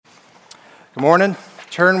Good morning.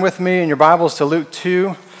 Turn with me in your Bibles to Luke 2.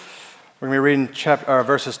 We're going to be reading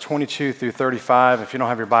verses 22 through 35. If you don't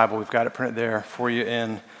have your Bible, we've got it printed there for you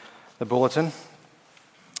in the bulletin.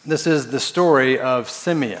 This is the story of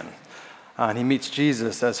Simeon. And he meets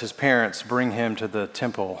Jesus as his parents bring him to the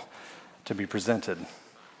temple to be presented. It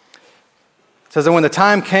says that when the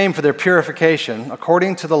time came for their purification,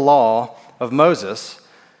 according to the law of Moses,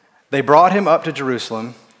 they brought him up to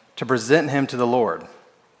Jerusalem to present him to the Lord.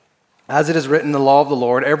 As it is written in the law of the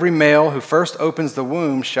Lord, every male who first opens the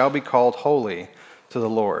womb shall be called holy to the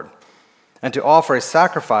Lord, and to offer a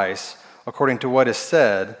sacrifice according to what is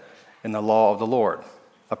said in the law of the Lord,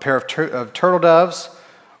 a pair of turtle doves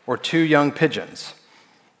or 2 young pigeons.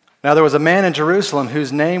 Now there was a man in Jerusalem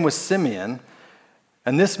whose name was Simeon,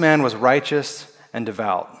 and this man was righteous and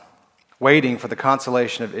devout, waiting for the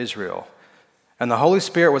consolation of Israel. And the Holy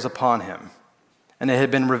Spirit was upon him, and it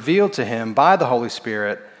had been revealed to him by the Holy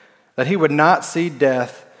Spirit that he would not see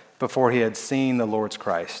death before he had seen the Lord's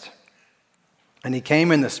Christ. And he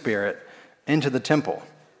came in the Spirit into the temple.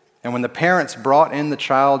 And when the parents brought in the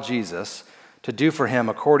child Jesus to do for him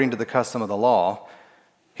according to the custom of the law,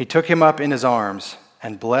 he took him up in his arms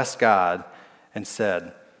and blessed God and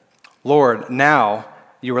said, Lord, now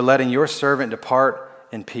you are letting your servant depart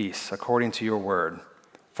in peace according to your word.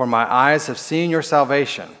 For my eyes have seen your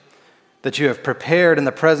salvation, that you have prepared in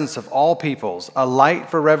the presence of all peoples a light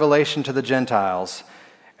for revelation to the Gentiles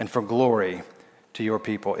and for glory to your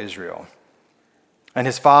people Israel. And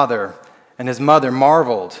his father and his mother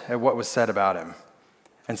marveled at what was said about him.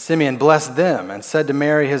 And Simeon blessed them and said to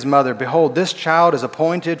Mary his mother, Behold, this child is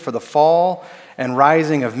appointed for the fall and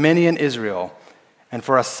rising of many in Israel, and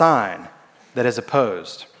for a sign that is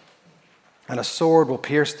opposed. And a sword will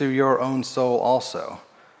pierce through your own soul also,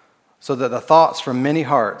 so that the thoughts from many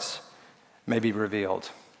hearts may be revealed.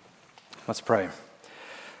 Let's pray.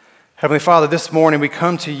 Heavenly Father, this morning we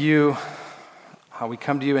come to you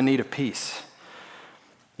in need of peace.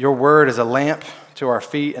 Your word is a lamp to our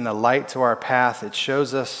feet and a light to our path. It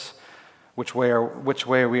shows us which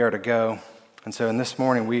way we are to go. And so in this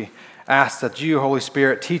morning we ask that you, Holy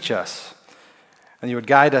Spirit, teach us, and you would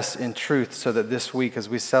guide us in truth so that this week as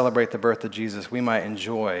we celebrate the birth of Jesus, we might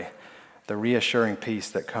enjoy the reassuring peace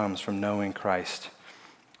that comes from knowing Christ.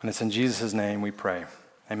 And it's in Jesus' name we pray.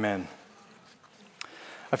 Amen.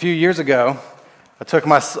 A few years ago, I took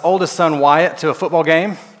my oldest son, Wyatt, to a football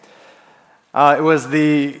game. It was I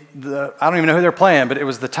don't even know who they're playing, but it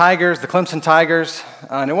was the Tigers, the Clemson Tigers.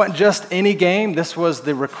 And it wasn't just any game. This was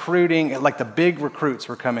the recruiting, like the big recruits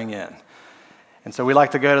were coming in. And so we like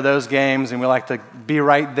to go to those games, and we like to be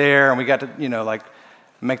right there, and we got to,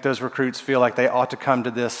 make those recruits feel like they ought to come to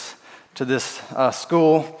this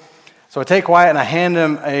school. So I take Wyatt and I hand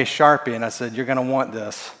him a Sharpie, and I said, you're going to want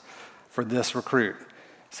this for this recruit.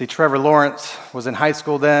 See, Trevor Lawrence was in high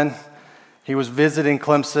school then. He was visiting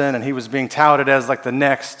Clemson, and he was being touted as like the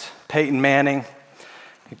next Peyton Manning.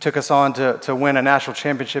 He took us on to win a national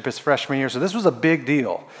championship his freshman year, so this was a big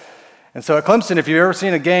deal. And so at Clemson, if you've ever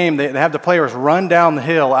seen a game, they have the players run down the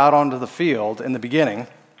hill out onto the field in the beginning.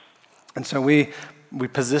 And so we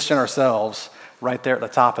position ourselves right there at the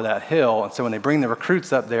top of that hill. And so when they bring the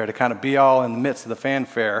recruits up there to kind of be all in the midst of the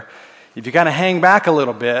fanfare, if you kind of hang back a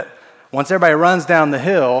little bit, once everybody runs down the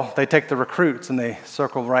hill, they take the recruits and they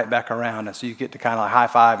circle right back around. And so you get to kind of like high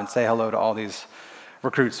five and say hello to all these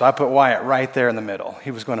recruits. So I put Wyatt right there in the middle. He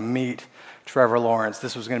was going to meet Trevor Lawrence.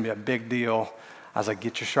 This was going to be a big deal. I was like,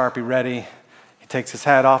 get your Sharpie ready. He takes his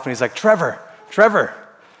hat off and he's like, Trevor,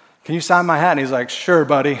 can you sign my hat? And he's like, sure,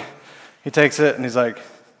 buddy. He takes it and he's like,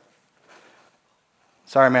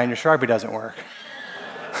 sorry, man, your Sharpie doesn't work.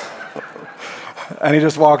 And he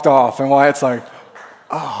just walked off. And Wyatt's like,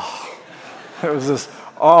 oh. It was this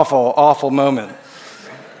awful, awful moment.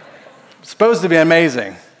 Supposed to be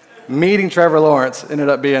amazing. Meeting Trevor Lawrence ended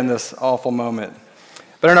up being this awful moment.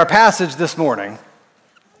 But in our passage this morning,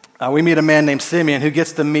 we meet a man named Simeon who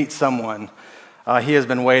gets to meet someone he has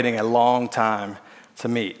been waiting a long time to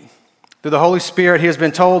meet. Through the Holy Spirit, he has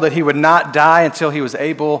been told that he would not die until he was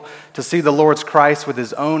able to see the Lord's Christ with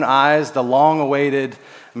his own eyes, the long-awaited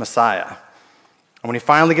Messiah. And when he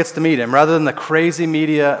finally gets to meet him, rather than the crazy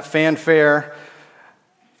media fanfare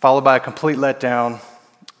followed by a complete letdown,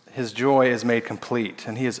 his joy is made complete,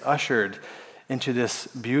 and he is ushered into this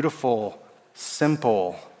beautiful,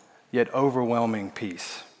 simple, yet overwhelming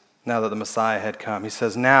peace. Now that the Messiah had come, he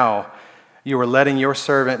says, now you are letting your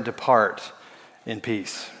servant depart in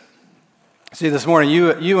peace. See, this morning,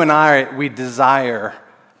 you and I, we desire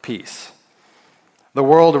peace. The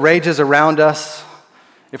world rages around us.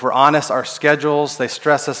 If we're honest, our schedules, they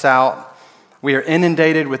stress us out. We are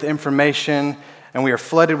inundated with information and we are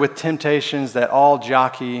flooded with temptations that all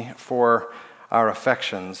jockey for our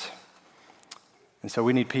affections. And so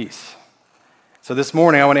we need peace. So this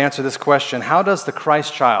morning I want to answer this question: how does the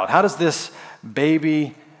Christ child, how does this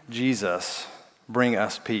baby Jesus bring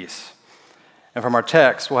us peace? And from our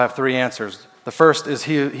text, we'll have three answers. The first is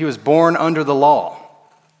he was born under the law.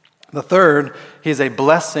 The third, he is a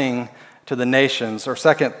blessing to the nations, or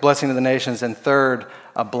second, blessing to the nations, and third,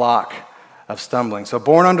 a block of stumbling. So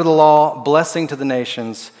born under the law, blessing to the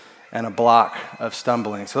nations, and a block of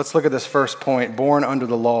stumbling. So let's look at this first point, born under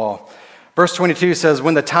the law. Verse 22 says,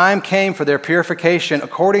 when the time came for their purification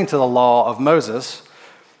according to the law of Moses,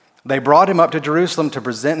 they brought him up to Jerusalem to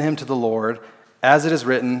present him to the Lord, as it is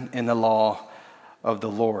written in the law of the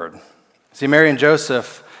Lord. See, Mary and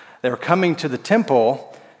Joseph, they were coming to the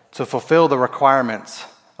temple to fulfill the requirements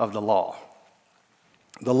of the law.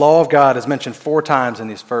 The law of God is mentioned 4 times in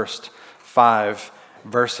these first 5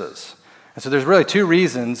 verses. And so there's really 2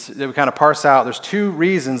 reasons that we kind of parse out. There's 2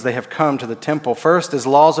 reasons they have come to the temple. First is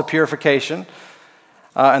laws of purification,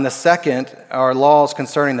 and the second are laws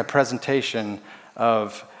concerning the presentation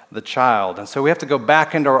of the child. And so we have to go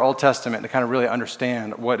back into our Old Testament to kind of really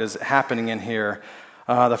understand what is happening in here.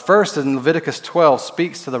 The first in Leviticus 12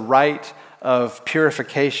 speaks to the rite of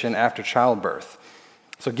purification after childbirth.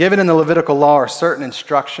 So given in the Levitical law are certain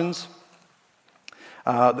instructions,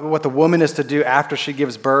 what the woman is to do after she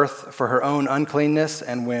gives birth for her own uncleanness,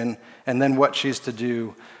 and then what she's to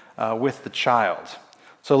do with the child.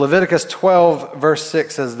 So Leviticus 12 verse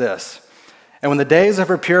 6 says this: and when the days of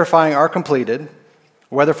her purifying are completed,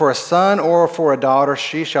 whether for a son or for a daughter,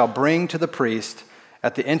 she shall bring to the priest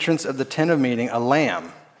at the entrance of the tent of meeting a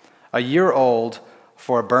lamb, a year old,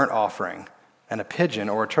 for a burnt offering, and a pigeon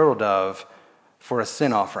or a turtle dove for a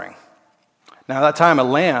sin offering. Now at that time, a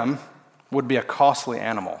lamb would be a costly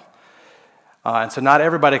animal. And so not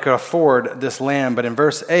everybody could afford this lamb, but in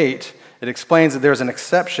verse 8, it explains that there's an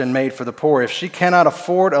exception made for the poor. If she cannot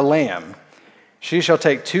afford a lamb, she shall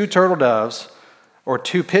take 2 turtle doves or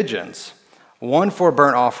 2 pigeons, one for a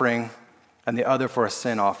burnt offering and the other for a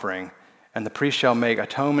sin offering, and the priest shall make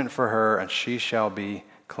atonement for her, and she shall be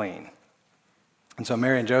clean. And so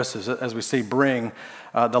Mary and Joseph, as we see, bring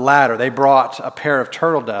the latter. They brought a pair of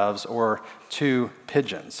turtle doves or 2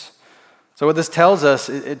 pigeons. So what this tells us,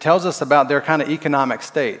 it tells us about their kind of economic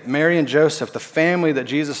state. Mary and Joseph, the family that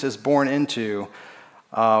Jesus is born into,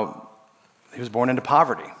 he was born into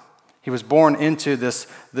poverty. He was born into this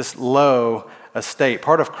low estate.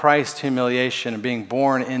 Part of Christ's humiliation and being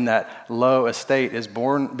born in that low estate is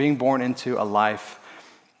being born into a life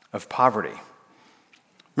of poverty.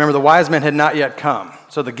 Remember, the wise men had not yet come.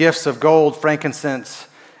 So the gifts of gold, frankincense,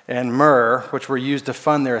 and myrrh, which were used to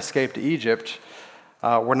fund their escape to Egypt,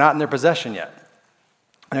 were not in their possession yet.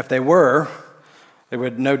 And if they were, they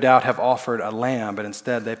would no doubt have offered a lamb, but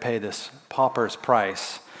instead they pay this pauper's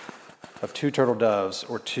price of 2 turtle doves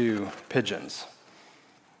or 2 pigeons.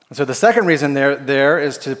 And so the second reason there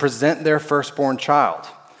is to present their firstborn child.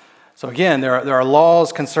 So again, there are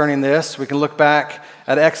laws concerning this. We can look back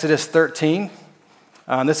at Exodus 13.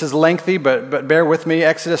 This is lengthy, but bear with me.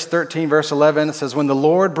 Exodus 13, verse 11, it says, when the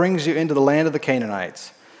Lord brings you into the land of the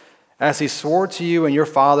Canaanites, as he swore to you and your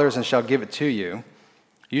fathers and shall give it to you,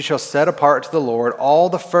 you shall set apart to the Lord all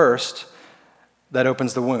the first that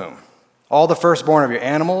opens the womb. All the firstborn of your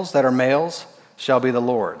animals that are males shall be the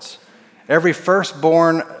Lord's. Every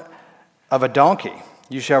firstborn of a donkey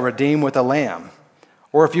you shall redeem with a lamb.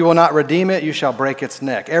 Or if you will not redeem it, you shall break its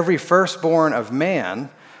neck. Every firstborn of man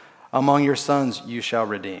among your sons you shall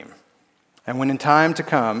redeem. And when in time to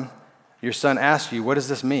come your son asks you, what does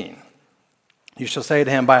this mean? You shall say to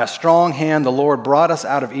him, by a strong hand the Lord brought us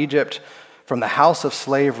out of Egypt from the house of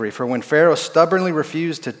slavery. For when Pharaoh stubbornly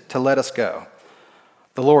refused to let us go,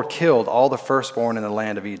 the Lord killed all the firstborn in the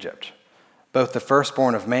land of Egypt, both the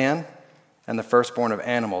firstborn of man and the firstborn of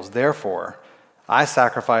animals. Therefore, I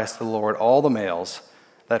sacrifice to the Lord all the males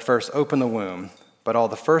that first open the womb, but all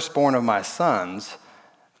the firstborn of my sons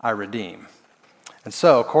I redeem. And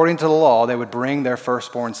so, according to the law, they would bring their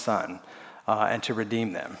firstborn son and to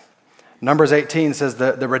redeem them. Numbers 18 says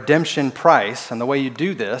the redemption price, and the way you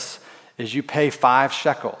do this is you pay 5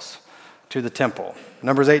 shekels to the temple.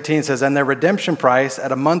 Numbers 18 says, and their redemption price,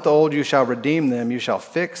 at a month old you shall redeem them, you shall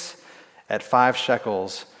fix at 5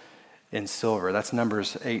 shekels in silver. That's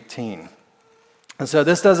Numbers 18. And so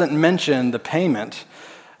this doesn't mention the payment,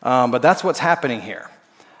 but that's what's happening here.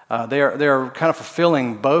 They are kind of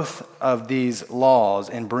fulfilling both of these laws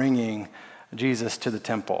in bringing Jesus to the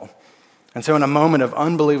temple. And so in a moment of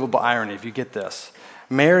unbelievable irony, if you get this,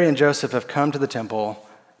 Mary and Joseph have come to the temple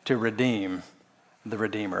to redeem the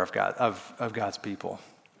Redeemer of God, of God's people.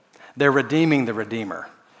 They're redeeming the Redeemer.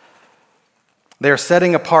 They're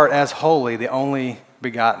setting apart as holy the only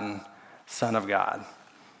begotten Son of God.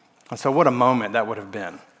 And so what a moment that would have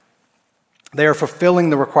been. They are fulfilling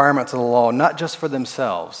the requirements of the law, not just for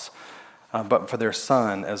themselves, but for their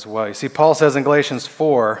Son as well. You see, Paul says in Galatians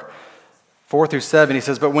 4:4-7, he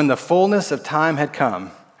says, "But when the fullness of time had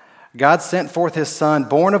come, God sent forth his Son,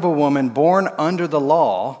 born of a woman, born under the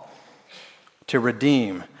law, to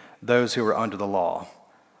redeem those who were under the law,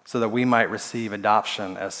 so that we might receive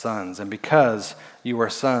adoption as sons. And because you are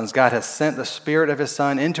sons, God has sent the Spirit of his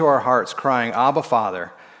Son into our hearts, crying, 'Abba,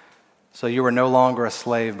 Father.' So you are no longer a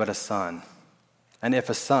slave, but a son. And if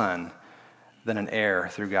a son, then an heir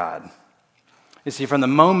through God." You see, from the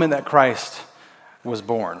moment that Christ was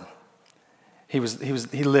born, he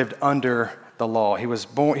lived under the law. He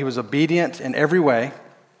was obedient in every way.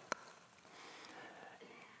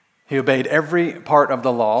 He obeyed every part of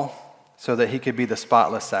the law so that he could be the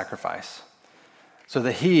spotless sacrifice, so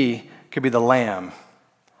that he could be the lamb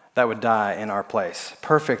that would die in our place,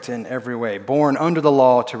 perfect in every way, born under the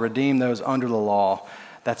law to redeem those under the law.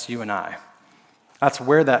 That's you and I. That's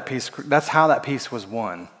how that peace was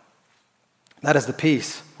won. That is the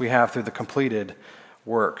peace we have through the completed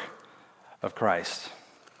work of Christ.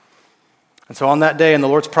 And so on that day in the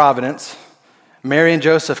Lord's providence, Mary and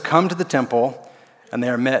Joseph come to the temple, and they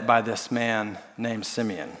are met by this man named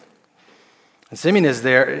Simeon. And Simeon is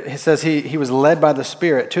there. It says he was led by the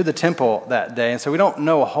Spirit to the temple that day. And so we don't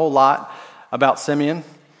know a whole lot about Simeon.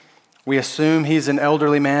 We assume he's an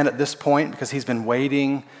elderly man at this point because he's been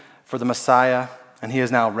waiting for the Messiah, and he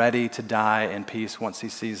is now ready to die in peace once he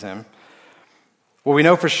sees him. What we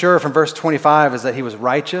know for sure from verse 25 is that he was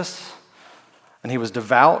righteous and he was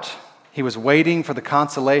devout. He was waiting for the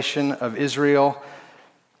consolation of Israel,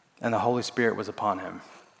 and the Holy Spirit was upon him.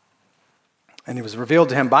 And it was revealed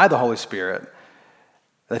to him by the Holy Spirit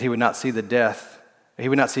that he would not see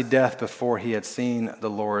death before he had seen the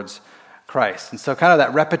Lord's Christ. And so kind of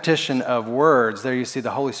that repetition of words, there you see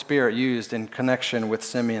the Holy Spirit used in connection with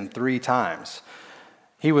Simeon 3 times.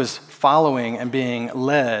 He was following and being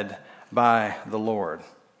led by the Lord.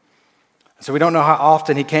 So we don't know how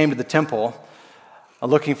often he came to the temple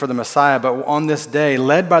looking for the Messiah, but on this day,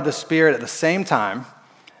 led by the Spirit at the same time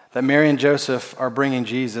that Mary and Joseph are bringing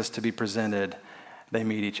Jesus to be presented, they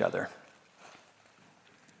meet each other.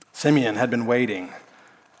 Simeon had been waiting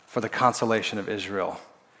for the consolation of Israel.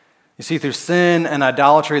 You see, through sin and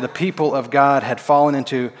idolatry, the people of God had fallen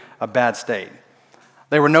into a bad state.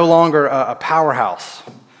 They were no longer a powerhouse.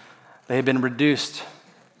 They had been reduced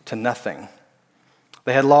to nothing.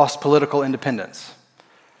 They had lost political independence.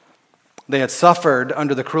 They had suffered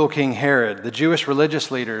under the cruel King Herod. The Jewish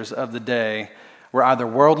religious leaders of the day were either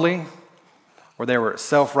worldly or they were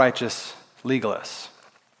self-righteous legalists.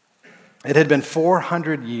 It had been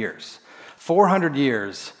 400 years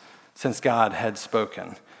since God had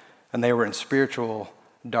spoken, and they were in spiritual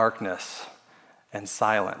darkness and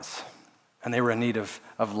silence, and they were in need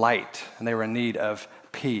of light, and they were in need of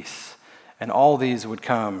peace, and all these would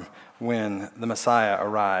come when the Messiah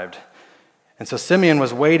arrived. And so Simeon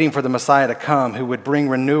was waiting for the Messiah to come who would bring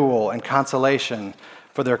renewal and consolation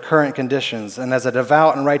for their current conditions. And as a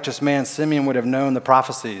devout and righteous man, Simeon would have known the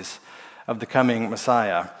prophecies of the coming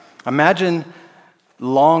Messiah. Imagine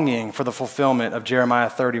longing for the fulfillment of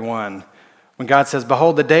Jeremiah 31, when God says,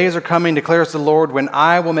 "Behold, the days are coming, declares the Lord, when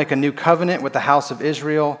I will make a new covenant with the house of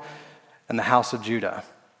Israel and the house of Judah."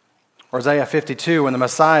 Or Isaiah 52, when the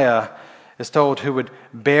Messiah is told who would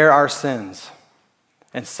bear our sins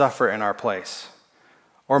and suffer in our place.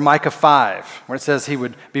 Or Micah 5, where it says he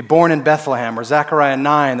would be born in Bethlehem. Or Zechariah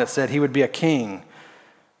 9, that said he would be a king.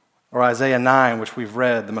 Or Isaiah 9, which we've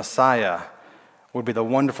read, the Messiah would be the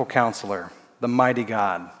wonderful counselor, the mighty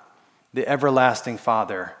God, the everlasting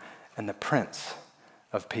Father, and the Prince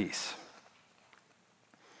of Peace.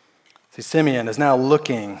 See, Simeon is now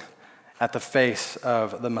looking at the face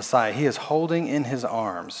of the Messiah. He is holding in his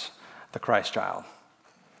arms the Christ child.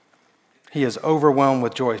 He is overwhelmed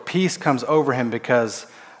with joy. Peace comes over him because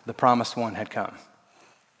the promised one had come.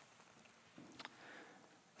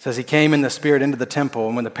 It says he came in the Spirit into the temple,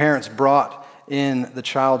 and when the parents brought in the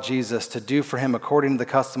child Jesus to do for him according to the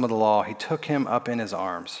custom of the law, he took him up in his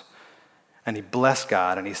arms, and he blessed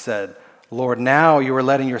God, and he said, "Lord, now you are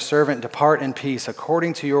letting your servant depart in peace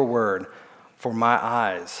according to your word, for my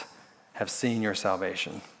eyes have seen your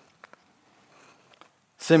salvation."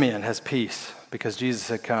 Simeon has peace because Jesus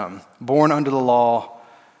had come, born under the law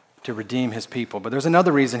to redeem his people. But there's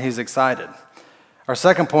another reason he's excited. Our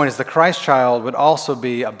second point is the Christ child would also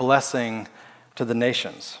be a blessing to the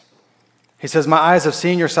nations. He says, "My eyes have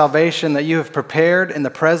seen your salvation that you have prepared in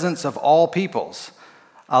the presence of all peoples,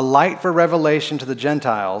 a light for revelation to the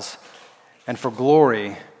Gentiles and for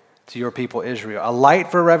glory to your people Israel. A light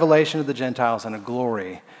for revelation to the Gentiles and a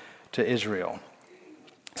glory to Israel.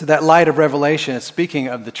 So that light of revelation is speaking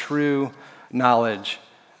of the true knowledge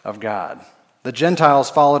of God. The Gentiles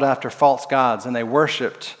followed after false gods and they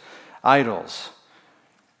worshiped idols.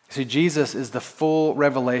 See, Jesus is the full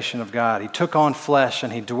revelation of God. He took on flesh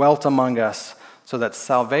and he dwelt among us so that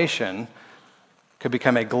salvation could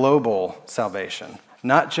become a global salvation,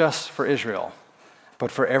 not just for Israel,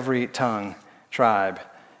 but for every tongue, tribe,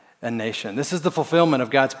 and nation. This is the fulfillment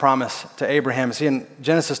of God's promise to Abraham. See, in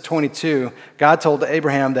Genesis 22, God told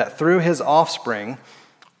Abraham that through his offspring,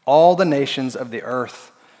 all the nations of the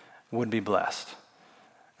earth would be blessed.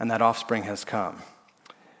 And that offspring has come.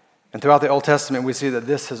 And throughout the Old Testament, we see that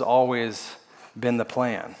this has always been the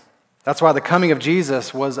plan. That's why the coming of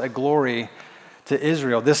Jesus was a glory to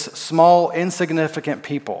Israel, this small, insignificant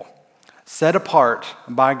people, set apart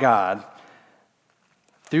by God.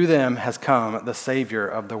 Through them has come the Savior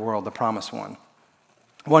of the world, the promised one.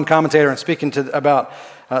 One commentator, in speaking about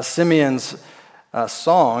Simeon's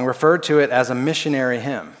song, referred to it as a missionary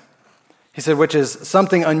hymn. He said, which is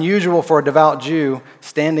something unusual for a devout Jew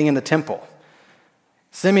standing in the temple.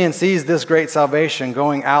 Simeon sees this great salvation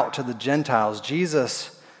going out to the Gentiles.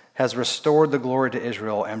 Jesus has restored the glory to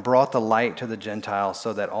Israel and brought the light to the Gentiles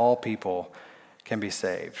so that all people can be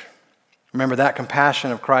saved. Remember, that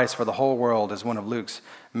compassion of Christ for the whole world is one of Luke's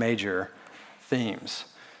major themes.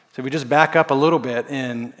 So if we just back up a little bit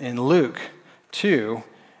in Luke 2,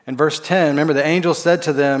 in verse 10, remember the angel said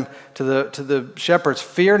to them, to the shepherds,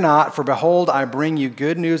 "Fear not, for behold, I bring you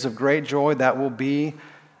good news of great joy that will be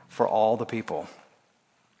for all the people.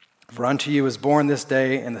 For unto you is born this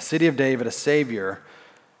day in the city of David a Savior,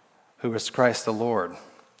 who is Christ the Lord."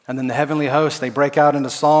 And then the heavenly hosts, they break out into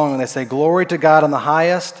song and they say, "Glory to God on the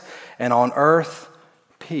highest, and on earth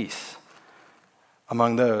peace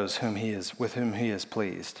among those with whom he is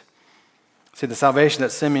pleased." See, the salvation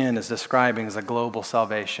that Simeon is describing is a global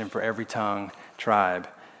salvation for every tongue, tribe,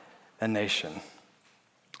 and nation.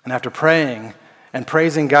 And after praying and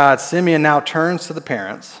praising God, Simeon now turns to the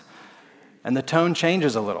parents, and the tone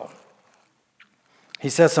changes a little. He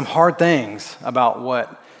says some hard things about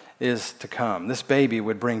what is to come. This baby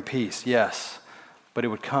would bring peace, yes, but it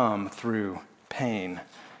would come through pain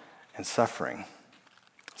and suffering.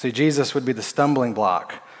 See, Jesus would be the stumbling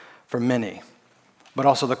block for many, but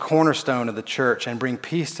also the cornerstone of the church and bring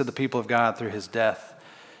peace to the people of God through his death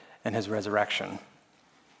and his resurrection.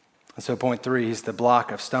 And so point 3, he's the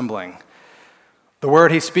block of stumbling. The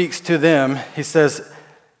word he speaks to them, he says,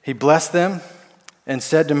 he blessed them and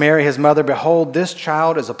said to Mary, his mother, "Behold, this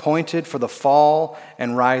child is appointed for the fall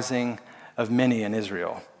and rising of many in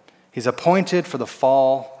Israel." He's appointed for the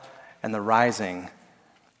fall and the rising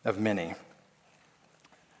of many.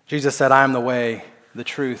 Jesus said, "I am the way, the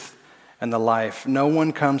truth, and the life. No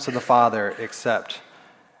one comes to the Father except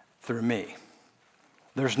through me."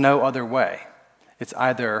 There's no other way. It's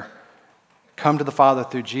either come to the Father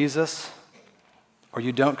through Jesus or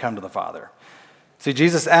you don't come to the Father. See,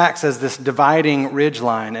 Jesus acts as this dividing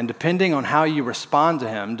ridgeline, and depending on how you respond to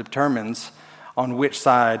him determines on which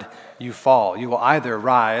side you fall. You will either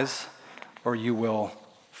rise or you will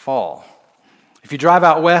fall. If you drive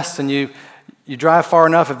out west and you drive far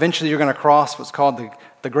enough, eventually you're going to cross what's called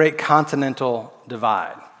the Great Continental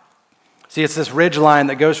Divide. See, it's this ridgeline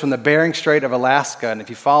that goes from the Bering Strait of Alaska, and if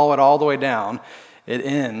you follow it all the way down, it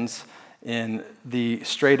ends in the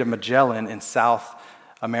Strait of Magellan in South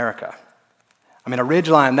America. I mean, a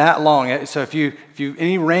ridgeline that long, so if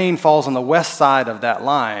any rain falls on the west side of that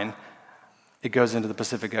line, it goes into the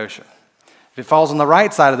Pacific Ocean. If it falls on the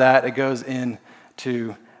right side of that, it goes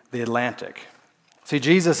into the Atlantic. See,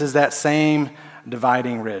 Jesus is that same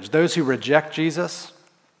dividing ridge. Those who reject Jesus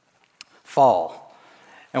fall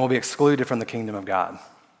and will be excluded from the kingdom of God.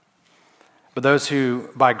 But those who,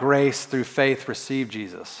 by grace, through faith, receive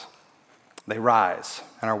Jesus, they rise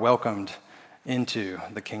and are welcomed into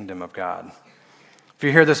the kingdom of God. If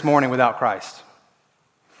you're here this morning without Christ,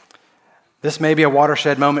 this may be a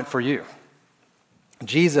watershed moment for you.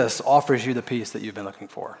 Jesus offers you the peace that you've been looking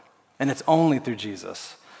for, and it's only through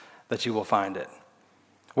Jesus that you will find it.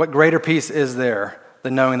 What greater peace is there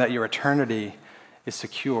than knowing that your eternity is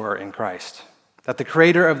secure in Christ, that the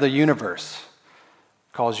creator of the universe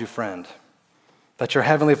calls you friend, that your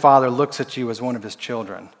heavenly Father looks at you as one of his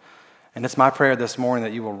children. And it's my prayer this morning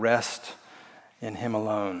that you will rest in him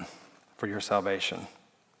alone for your salvation.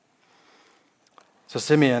 So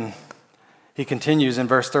Simeon, he continues in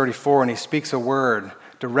verse 34, and he speaks a word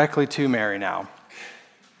directly to Mary now.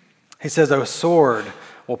 He says, "A sword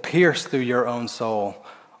will pierce through your own soul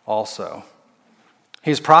also."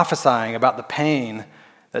 He's prophesying about the pain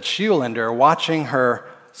that she will endure watching her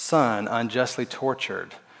son unjustly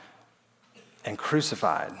tortured and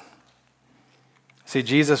crucified. See,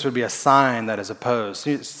 Jesus would be a sign that is opposed.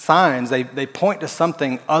 See, signs, they point to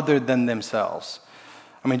something other than themselves.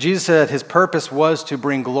 I mean, Jesus said his purpose was to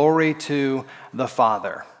bring glory to the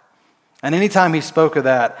Father. And anytime he spoke of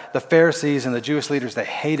that, the Pharisees and the Jewish leaders, they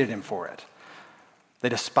hated him for it. They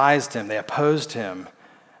despised him. They opposed him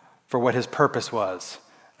for what his purpose was,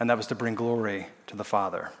 and that was to bring glory to the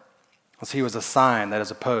Father. So he was a sign that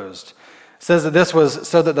is opposed. It says that this was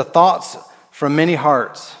so that the thoughts from many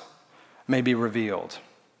hearts may be revealed.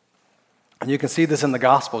 And you can see this in the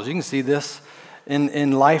Gospels. You can see this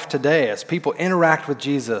in life today as people interact with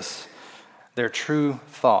Jesus. Their true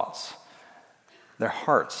thoughts, their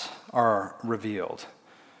hearts are revealed.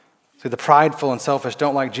 See, the prideful and selfish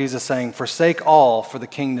don't like Jesus saying, forsake all for the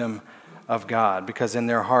kingdom of God, because in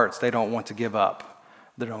their hearts they don't want to give up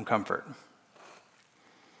their own comfort.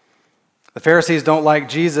 The Pharisees don't like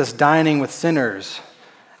Jesus dining with sinners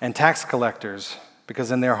and tax collectors,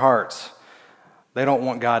 because in their hearts they don't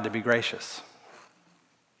want God to be gracious.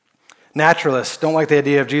 Naturalists don't like the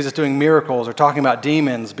idea of Jesus doing miracles or talking about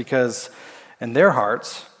demons, because in their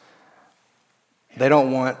hearts they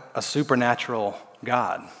don't want a supernatural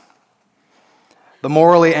God. The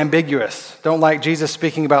morally ambiguous don't like Jesus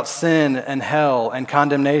speaking about sin and hell and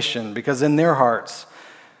condemnation, because in their hearts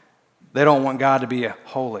they don't want God to be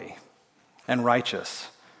holy and righteous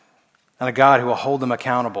and a God who will hold them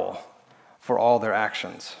accountable for all their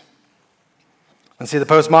actions. And see, the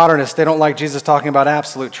postmodernists, they don't like Jesus talking about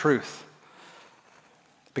absolute truth,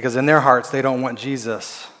 because in their hearts they don't want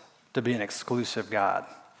Jesus to be an exclusive God.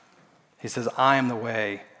 He says, I am the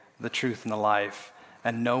way, the truth, and the life,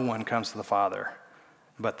 and no one comes to the Father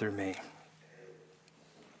but through me.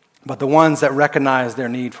 But the ones that recognize their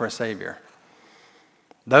need for a Savior,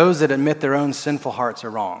 those that admit their own sinful hearts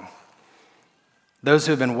are wrong, those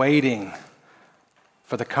who have been waiting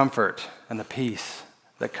for the comfort and the peace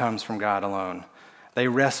that comes from God alone, they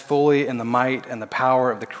rest fully in the might and the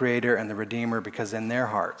power of the Creator and the Redeemer, because in their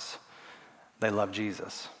hearts they love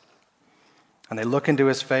Jesus. And they look into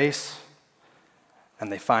his face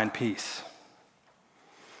and they find peace.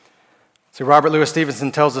 See, Robert Louis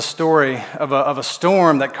Stevenson tells a story of a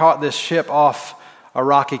storm that caught this ship off a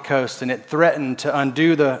rocky coast, and it threatened to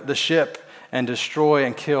undo the ship and destroy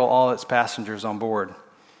and kill all its passengers on board.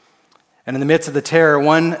 And in the midst of the terror,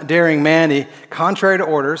 one daring man, contrary to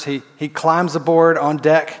orders, he climbs aboard on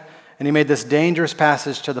deck, and he made this dangerous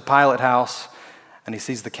passage to the pilot house, and he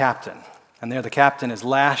sees the captain. And there the captain is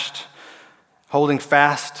lashed, holding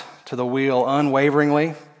fast to the wheel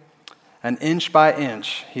unwaveringly, and inch by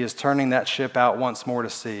inch, he is turning that ship out once more to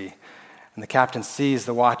sea. And the captain sees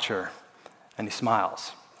the watcher, and he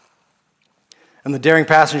smiles. And the daring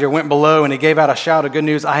passenger went below, and he gave out a shout of good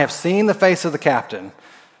news. I have seen the face of the captain,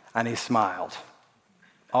 and he smiled.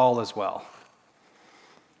 All is well.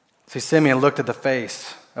 See, Simeon looked at the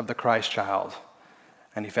face of the Christ child,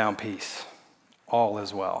 and he found peace. All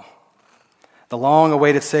is well. The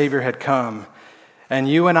long-awaited Savior had come, and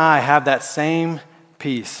you and I have that same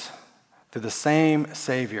peace through the same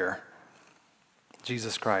Savior,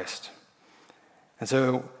 Jesus Christ. And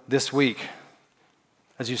so this week,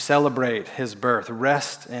 as you celebrate his birth,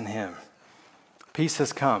 rest in him. Peace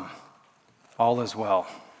has come. All is well.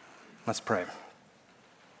 Let's pray.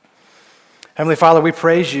 Heavenly Father, we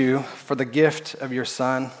praise you for the gift of your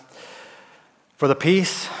Son, for the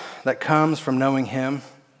peace that comes from knowing him.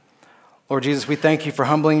 Lord Jesus, we thank you for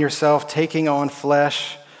humbling yourself, taking on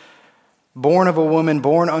flesh, born of a woman,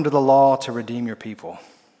 born under the law to redeem your people.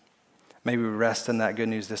 May we rest in that good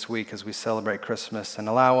news this week as we celebrate Christmas, and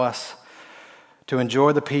allow us to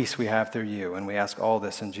enjoy the peace we have through you. And we ask all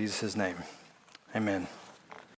this in Jesus' name. Amen.